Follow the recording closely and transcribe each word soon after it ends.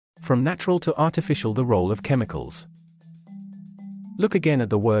From natural to artificial, the role of chemicals. Look again at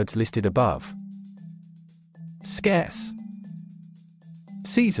the words listed above. Scarce,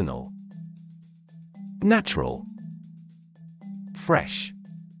 seasonal, natural, fresh,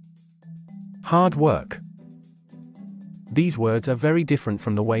 hard work. These words are very different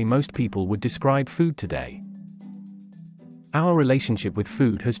from the way most people would describe food today. Our relationship with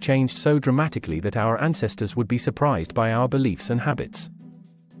food has changed so dramatically that our ancestors would be surprised by our beliefs and habits.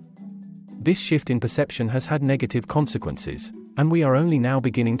 This shift in perception has had negative consequences, and we are only now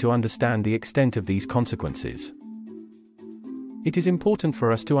beginning to understand the extent of these consequences. It is important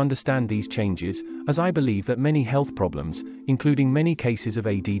for us to understand these changes, as I believe that many health problems, including many cases of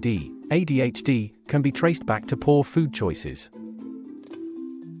ADD, ADHD, can be traced back to poor food choices.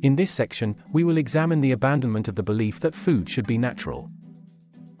 In this section, we will examine the abandonment of the belief that food should be natural.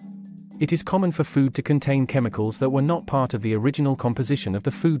 It is common for food to contain chemicals that were not part of the original composition of the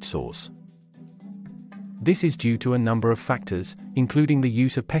food source. This is due to a number of factors, including the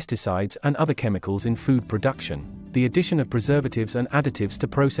use of pesticides and other chemicals in food production, the addition of preservatives and additives to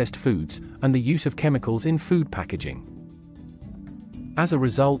processed foods, and the use of chemicals in food packaging. As a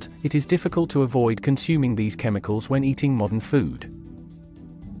result, it is difficult to avoid consuming these chemicals when eating modern food.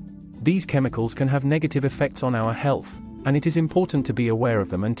 These chemicals can have negative effects on our health, and it is important to be aware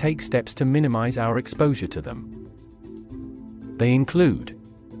of them and take steps to minimize our exposure to them. They include: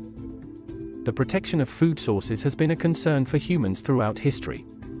 the protection of food sources has been a concern for humans throughout history.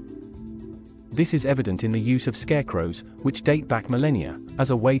 This is evident in the use of scarecrows, which date back millennia, as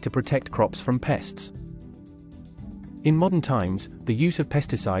a way to protect crops from pests. In modern times, the use of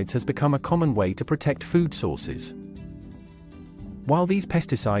pesticides has become a common way to protect food sources. While these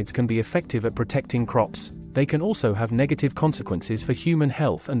pesticides can be effective at protecting crops, they can also have negative consequences for human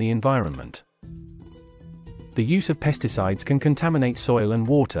health and the environment. The use of pesticides can contaminate soil and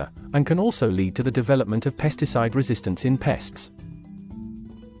water, and can also lead to the development of pesticide resistance in pests.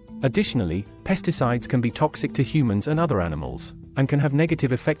 Additionally, pesticides can be toxic to humans and other animals, and can have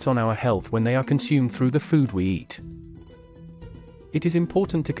negative effects on our health when they are consumed through the food we eat. It is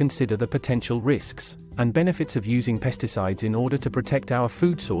important to consider the potential risks and benefits of using pesticides in order to protect our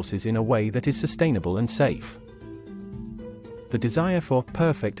food sources in a way that is sustainable and safe. The desire for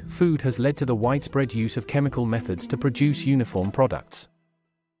perfect food has led to the widespread use of chemical methods to produce uniform products.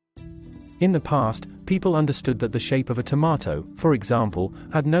 In the past, people understood that the shape of a tomato, for example,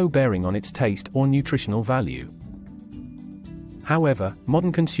 had no bearing on its taste or nutritional value. However,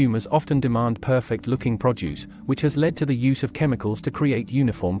 modern consumers often demand perfect-looking produce, which has led to the use of chemicals to create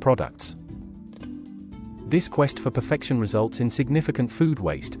uniform products. This quest for perfection results in significant food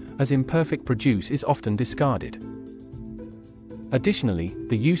waste, as imperfect produce is often discarded. Additionally,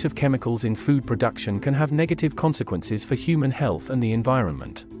 the use of chemicals in food production can have negative consequences for human health and the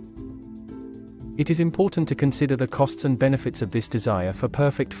environment. It is important to consider the costs and benefits of this desire for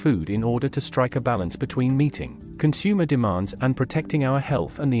perfect food in order to strike a balance between meeting consumer demands and protecting our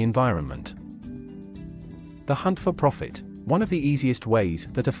health and the environment. The hunt for profit. One of the easiest ways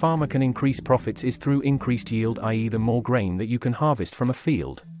that a farmer can increase profits is through increased yield, i.e., the more grain that you can harvest from a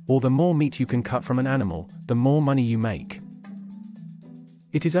field, or the more meat you can cut from an animal, the more money you make.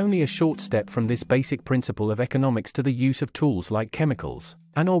 It is only a short step from this basic principle of economics to the use of tools like chemicals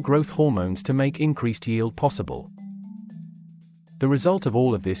and/or growth hormones to make increased yield possible. The result of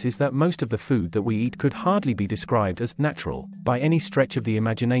all of this is that most of the food that we eat could hardly be described as natural by any stretch of the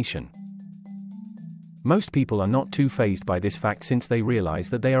imagination. Most people are not too fazed by this fact, since they realize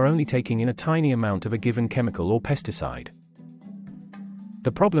that they are only taking in a tiny amount of a given chemical or pesticide.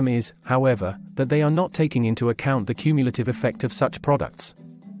 The problem is, however, that they are not taking into account the cumulative effect of such products.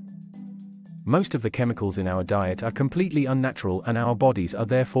 Most of the chemicals in our diet are completely unnatural, and our bodies are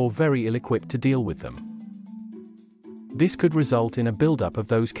therefore very ill-equipped to deal with them. This could result in a buildup of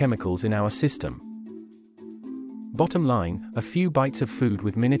those chemicals in our system. Bottom line, a few bites of food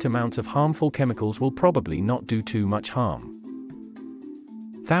with minute amounts of harmful chemicals will probably not do too much harm.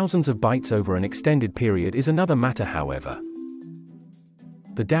 Thousands of bites over an extended period is another matter, however.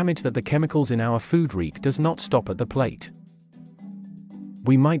 The damage that the chemicals in our food wreak does not stop at the plate.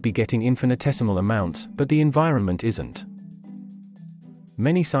 We might be getting infinitesimal amounts, but the environment isn't.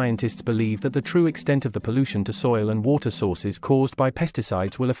 Many scientists believe that the true extent of the pollution to soil and water sources caused by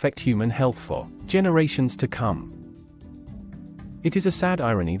pesticides will affect human health for generations to come. It is a sad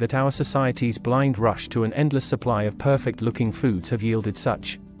irony that our society's blind rush to an endless supply of perfect-looking foods have yielded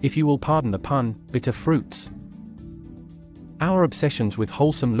such, if you will pardon the pun, bitter fruits. Our obsessions with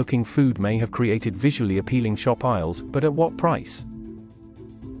wholesome-looking food may have created visually appealing shop aisles, but at what price?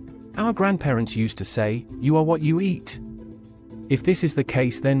 Our grandparents used to say, "You are what you eat." If this is the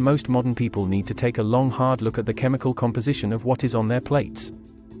case, then most modern people need to take a long hard look at the chemical composition of what is on their plates.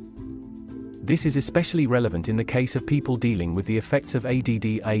 This is especially relevant in the case of people dealing with the effects of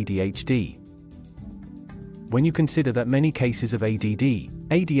ADHD. When you consider that many cases of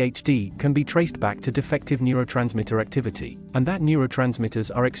ADHD can be traced back to defective neurotransmitter activity, and that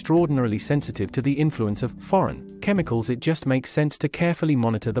neurotransmitters are extraordinarily sensitive to the influence of foreign chemicals, it just makes sense to carefully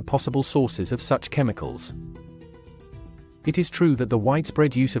monitor the possible sources of such chemicals. It is true that the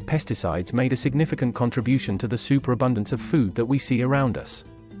widespread use of pesticides made a significant contribution to the superabundance of food that we see around us.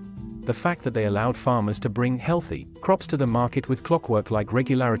 The fact that they allowed farmers to bring healthy crops to the market with clockwork-like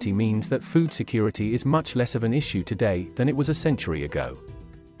regularity means that food security is much less of an issue today than it was a century ago.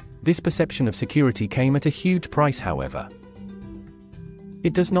 This perception of security came at a huge price, however.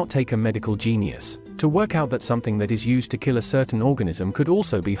 It does not take a medical genius to work out that something that is used to kill a certain organism could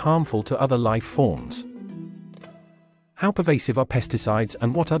also be harmful to other life forms. How pervasive are pesticides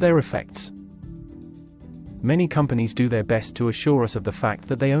and what are their effects? Many companies do their best to assure us of the fact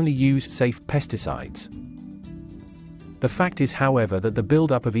that they only use safe pesticides. The fact is, however, that the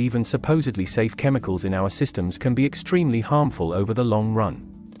buildup of even supposedly safe chemicals in our systems can be extremely harmful over the long run.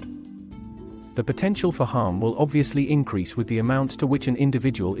 The potential for harm will obviously increase with the amounts to which an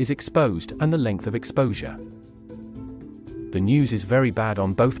individual is exposed and the length of exposure. The news is very bad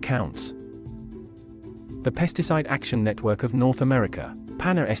on both counts. The Pesticide Action Network of North America,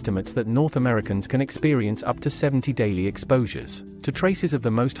 PANA, estimates that North Americans can experience up to 70 daily exposures to traces of the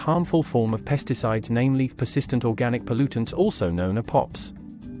most harmful form of pesticides, namely persistent organic pollutants, also known as POPs.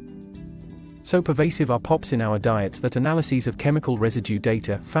 So pervasive are POPs in our diets that analyses of chemical residue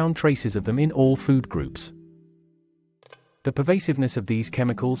data found traces of them in all food groups. The pervasiveness of these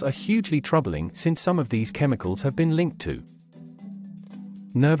chemicals are hugely troubling, since some of these chemicals have been linked to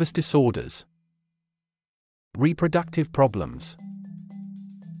nervous disorders, reproductive problems,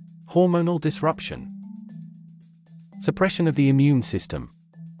 hormonal disruption, suppression of the immune system,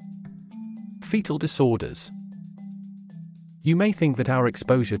 fetal disorders. You may think that our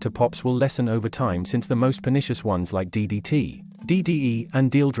exposure to POPs will lessen over time, since the most pernicious ones like DDT, DDE, and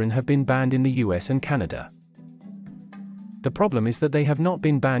dieldrin have been banned in the US and Canada. The problem is that they have not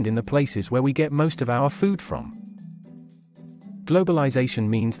been banned in the places where we get most of our food from. Globalization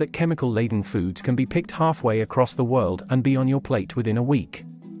means that chemical-laden foods can be picked halfway across the world and be on your plate within a week.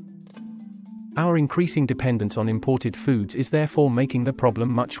 Our increasing dependence on imported foods is therefore making the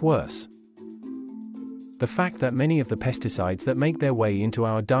problem much worse. The fact that many of the pesticides that make their way into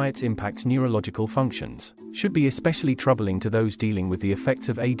our diets impacts neurological functions should be especially troubling to those dealing with the effects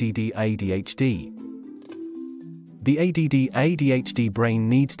of ADHD. The ADHD brain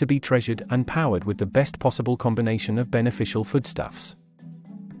needs to be treasured and powered with the best possible combination of beneficial foodstuffs.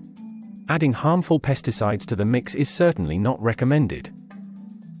 Adding harmful pesticides to the mix is certainly not recommended.